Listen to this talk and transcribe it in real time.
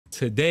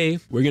Today,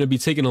 we're going to be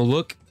taking a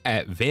look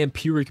at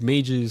Vampiric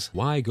Mage's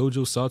why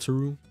Gojo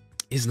Satoru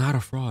is not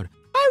a fraud.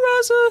 Hi,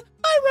 Raza!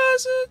 Hi,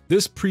 Raza!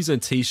 This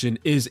presentation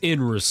is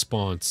in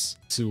response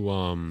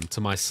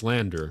to my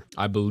slander.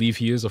 I believe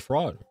he is a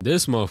fraud.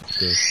 This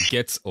motherfucker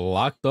gets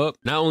locked up.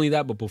 Not only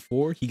that, but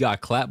before he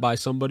got clapped by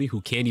somebody who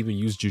can't even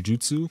use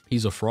Jujutsu,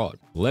 he's a fraud.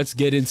 Let's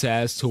get into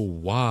as to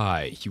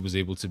why he was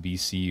able to be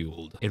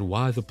sealed and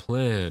why the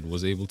plan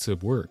was able to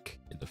work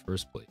in the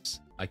first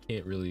place. I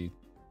can't really...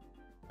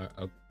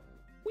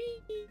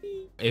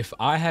 If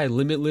I had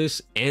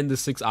Limitless and the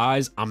 6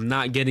 eyes, I'm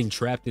not getting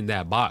trapped in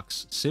that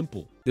box.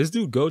 Simple. This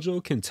dude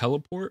Gojo can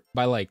teleport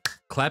by like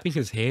clapping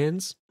his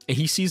hands, and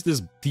he sees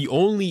this, the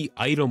only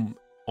item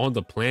on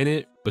the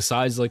planet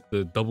besides like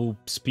the double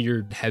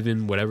speared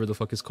heaven, whatever the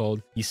fuck it's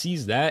called. He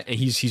sees that and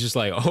he's just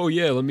like, oh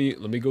yeah, let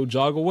me go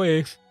jog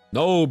away.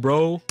 No,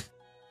 bro,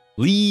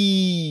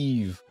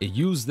 leave. And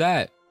use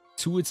that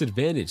to its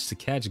advantage to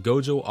catch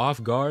Gojo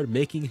off guard,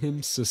 making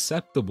him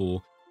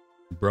susceptible.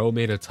 Bro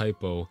made a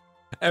typo.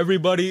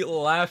 Everybody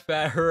laugh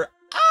at her.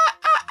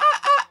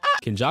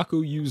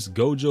 Kenjaku used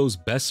Gojo's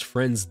best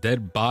friend's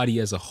dead body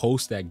as a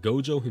host that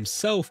Gojo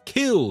himself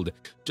killed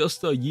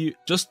just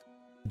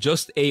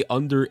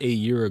under a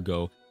year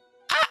ago.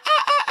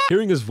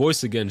 Hearing his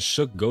voice again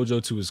shook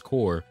Gojo to his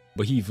core,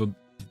 but he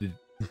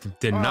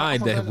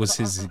denied that it was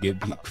his.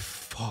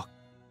 Fuck.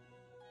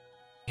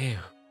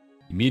 Damn.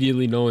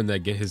 Immediately knowing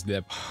that his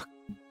death.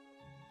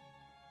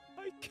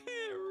 I can't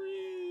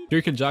read.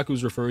 Here Kenjaku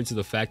is referring to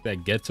the fact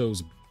that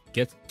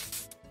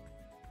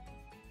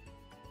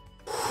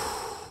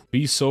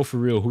be so for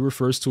real. Who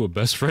refers to a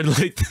best friend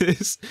like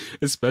this,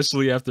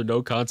 especially after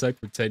no contact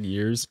for 10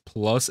 years,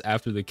 plus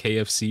after the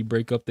KFC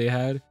breakup they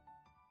had?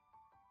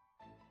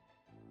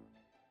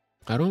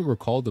 I don't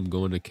recall them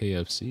going to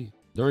KFC.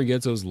 During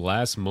Geto's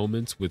last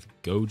moments with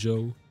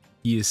Gojo,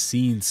 he is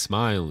seen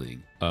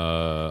smiling,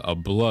 a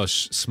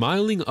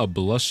blushing.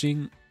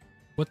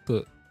 What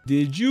the?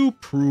 Did you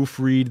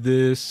proofread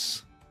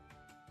this?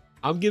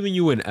 I'm giving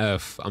you an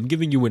F. I'm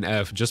giving you an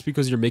F just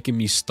because you're making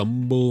me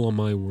stumble on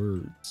my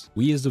words.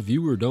 We as the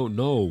viewer don't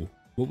know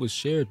what was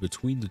shared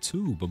between the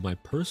two, but my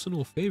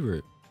personal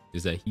favorite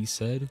is that he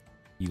said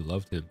he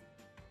loved him.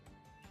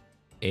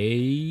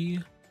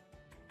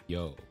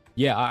 Yo.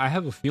 Yeah, I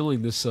have a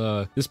feeling this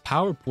this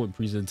PowerPoint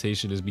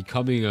presentation is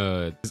becoming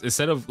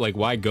instead of like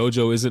why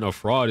Gojo isn't a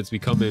fraud, it's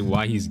becoming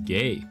why he's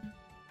gay.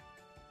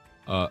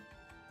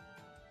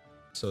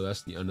 So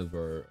that's the end of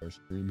our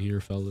stream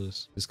here,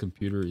 fellas. This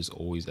computer is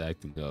always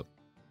acting up.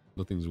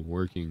 Nothing's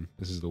working.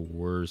 This is the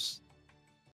worst.